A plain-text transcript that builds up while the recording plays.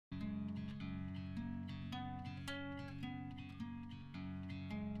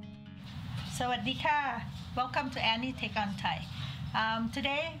Sawadika, welcome to Annie Take on Thai.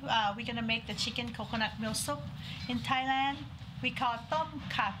 Today we're gonna make the chicken coconut milk soup. In Thailand, we call tom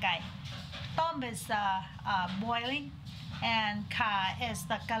kha gai. Tom is boiling, and kha is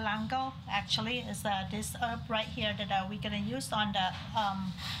the galangal. Actually, is this herb right here that we're gonna use on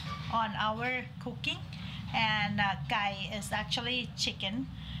our cooking. And gai is actually chicken.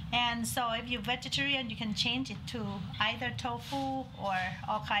 And so if you're vegetarian, you can change it to either tofu or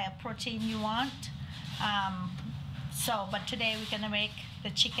all kind of protein you want. But today we're gonna make the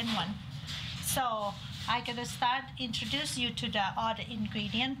chicken one. So I'm gonna start introduce you to all the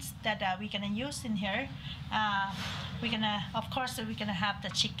ingredients that we're gonna use in here. Of course, we're gonna have the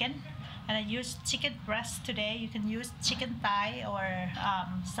chicken. And I use chicken breast today. You can use chicken thigh or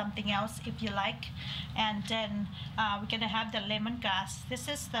something else if you like. And then we're gonna have the lemongrass. This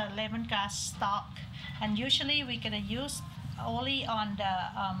is the lemongrass stalk, and usually we're gonna use only on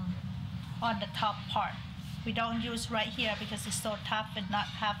the top part. We don't use right here because it's so tough and not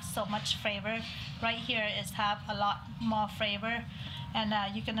have so much flavor. Right here is have a lot more flavor, and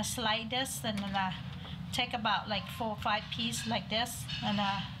you're gonna slide this and take about like 4 or 5 pieces like this, and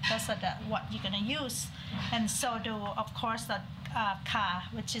that's what you're gonna use. And so do of course the kha,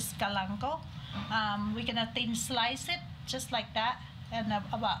 which is galangal. We're gonna thin slice it just like that, and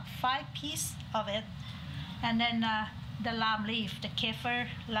about 5 pieces of it. And then the lam leaf, the kefir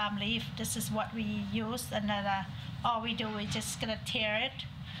lam leaf, this is what we use. And then all we do is just gonna tear it,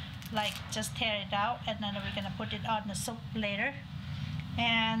 like just tear it out, and then we're gonna put it on the soup later.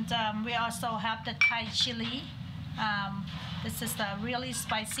 And we also have the Thai chili. This is really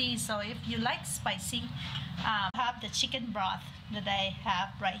spicy, so if you like spicy, have the chicken broth that I have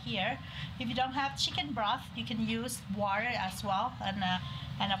right here. If you don't have chicken broth, you can use water as well,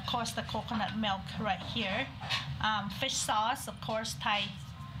 and of course the coconut milk right here. Fish sauce, of course, Thai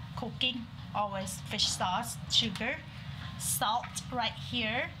cooking, always fish sauce, sugar, salt right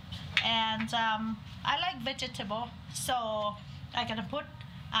here. And I like vegetable, so I'm gonna put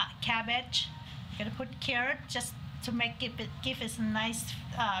cabbage. I'm gonna put carrot just to give it a nice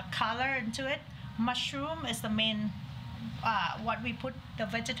color into it. Mushroom is the main what we put, the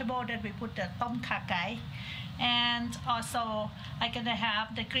vegetable that we put the tom kha gai. And also I'm gonna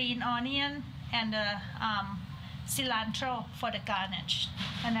have the green onion and the cilantro for the garnish.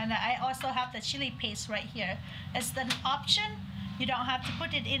 And then I also have the chili paste right here. It's an option. You don't have to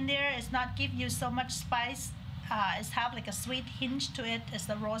put it in there. It's not give you so much spice. It's have like a sweet hinge to it. It's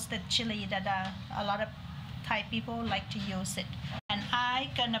the roasted chili that a lot of Thai people like to use it. And I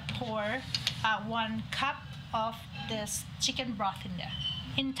gonna pour 1 cup of this chicken broth in there.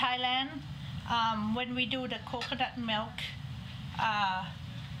 In Thailand, when we do the coconut milk,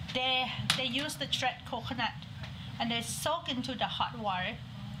 they use the shred coconut, and they soak into the hot water,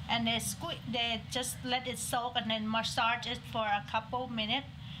 and they just let it soak and then massage it for a couple minutes.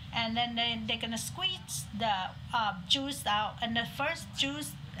 And then they're gonna squeeze the juice out, and the first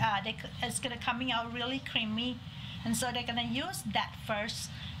juice is gonna coming out really creamy, and so they're gonna use that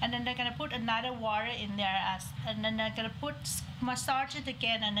first, and then they're gonna put another water in there, and then they're gonna massage it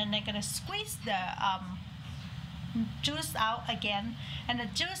again, and then they're gonna squeeze the juice out again, and the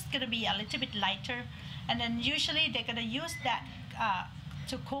juice gonna be a little bit lighter, and then usually they're gonna use that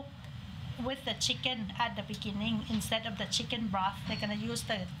to cook with the chicken at the beginning. Instead of the chicken broth, they're gonna use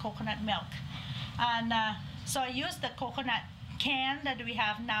the coconut milk. And so I use the coconut can that we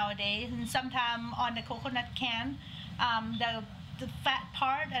have nowadays, and sometimes on the coconut can, the fat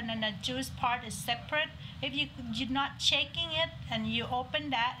part and then the juice part is separate. If you're not shaking it and you open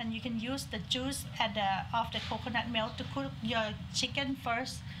that, and you can use the juice of the coconut milk to cook your chicken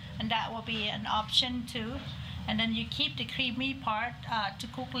first, and that will be an option too. And then you keep the creamy part to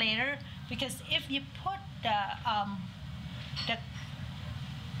cook later, because if you put the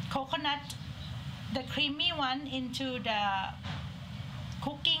coconut, the creamy one, into the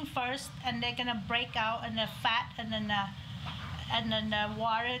cooking first, and they're gonna break out, and the fat and then the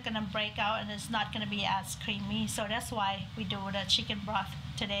water gonna break out, and it's not gonna be as creamy. So that's why we do the chicken broth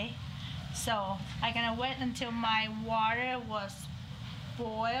today. So I'm gonna wait until my water was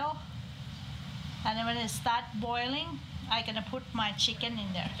boil, and then when it start boiling, I'm gonna put my chicken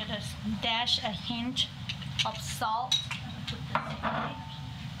in there. I'm gonna dash a hint of salt,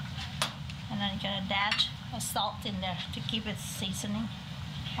 and then I'm gonna dash a salt in there to keep it seasoning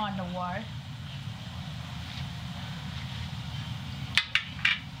on the water.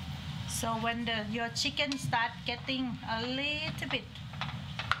 So when your chicken start getting a little bit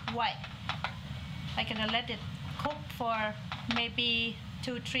white, I'm gonna let it cook for maybe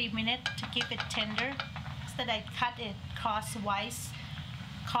 2-3 minutes to keep it tender. So that I cut it crosswise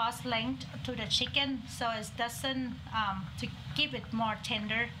cross length to the chicken, so it doesn't to keep it more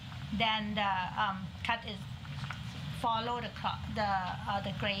tender than the cut is follow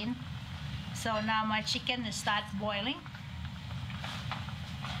the grain. So now my chicken is start boiling,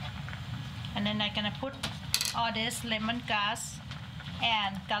 and then I'm gonna put all this lemongrass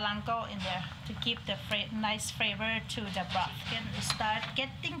and galangal in there to keep the nice flavor to the broth. Chicken start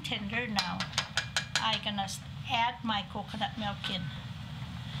getting tender now. I'm gonna add my coconut milk in.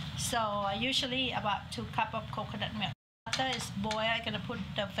 So usually about 2 cups of coconut milk. After it's boiled, I'm gonna put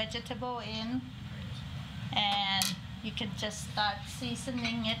the vegetable in, and you can just start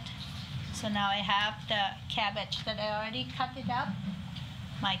seasoning it. So now I have the cabbage that I already cut it up,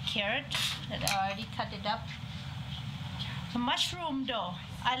 my carrot that I already cut it up. The mushroom though,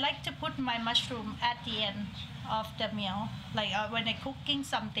 I like to put my mushroom at the end of the meal, like when I'm cooking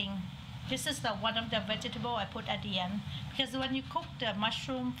something. This is one of the vegetable I put at the end, because when you cook the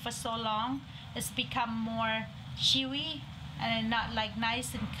mushroom for so long, it's become more chewy and not like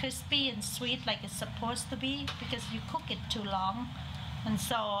nice and crispy and sweet like it's supposed to be, because you cook it too long. And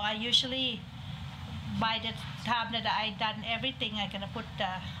so I usually, by the time that I done everything, I'm gonna put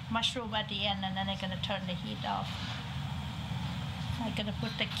the mushroom at the end, and then I'm gonna turn the heat off. I'm gonna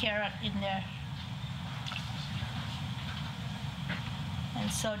put the carrot in there,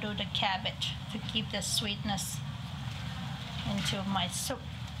 and so do the cabbage to keep the sweetness into my soup.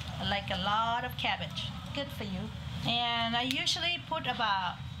 I like a lot of cabbage, good for you. And I usually put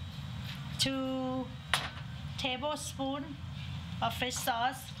about 2 tablespoons of fish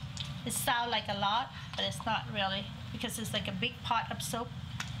sauce. It sounds like a lot, but it's not really, because it's like a big pot of soup.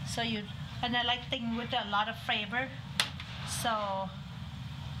 So and I like things with a lot of flavor. So I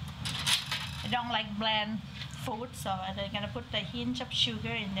don't like bland food, so I'm gonna put a hint of sugar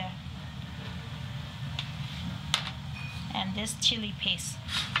in there. And this chili paste.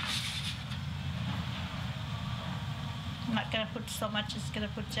 I'm not gonna put so much, just gonna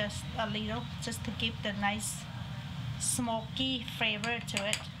put just a little, just to give the nice smoky flavor to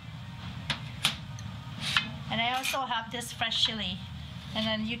it. And I also have this fresh chili, and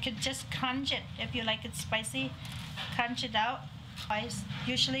then you can just crunch it if you like it spicy. Crunch it out.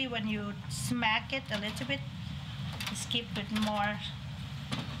 Usually when you smack it a little bit, just give it more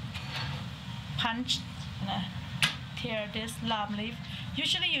punch. Tear this lime leaf.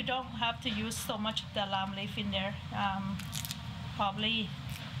 Usually you don't have to use so much of the lime leaf in there. Probably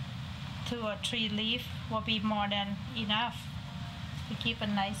 2 or 3 leaf will be more than enough to keep a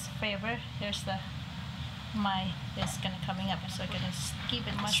nice flavor. There's this gonna coming up, so I'm gonna keep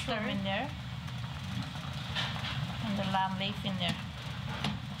it mushroom in there, and the lime leaf in there.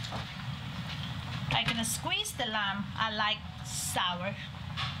 I'm gonna squeeze the lime. I like sour,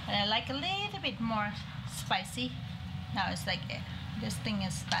 and I like a little bit more spicy. Now it's like this thing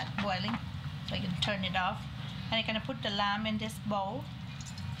is start boiling, so I can turn it off. And I'm gonna put the lime in this bowl,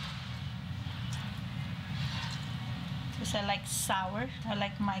 because I like sour. I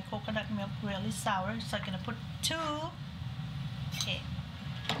like my coconut milk really sour, so I'm gonna put 2. Okay.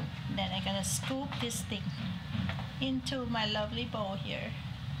 Then I'm gonna scoop this thing into my lovely bowl here.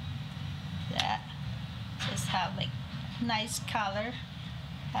 That just have like nice color.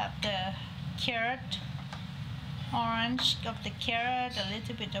 Have the carrot, orange of the carrot, a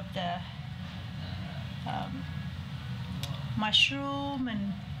little bit of the mushroom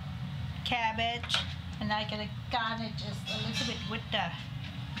and cabbage, and I'm gonna garnish just a little bit with the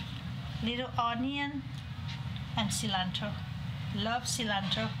little onion and cilantro. Love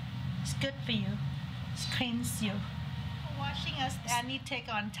cilantro. It's good for you. It cleans you. Watching us, Annie Take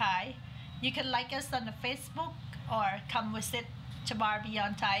on Thai. You can like us on the Facebook, or come visit Chabar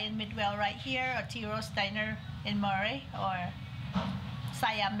Beyond Thai in Midwell right here, or T-Rose Diner in Murray, or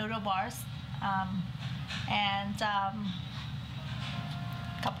Siam Noodle Bars. And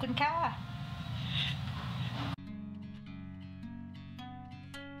ขอบคุณค่ะ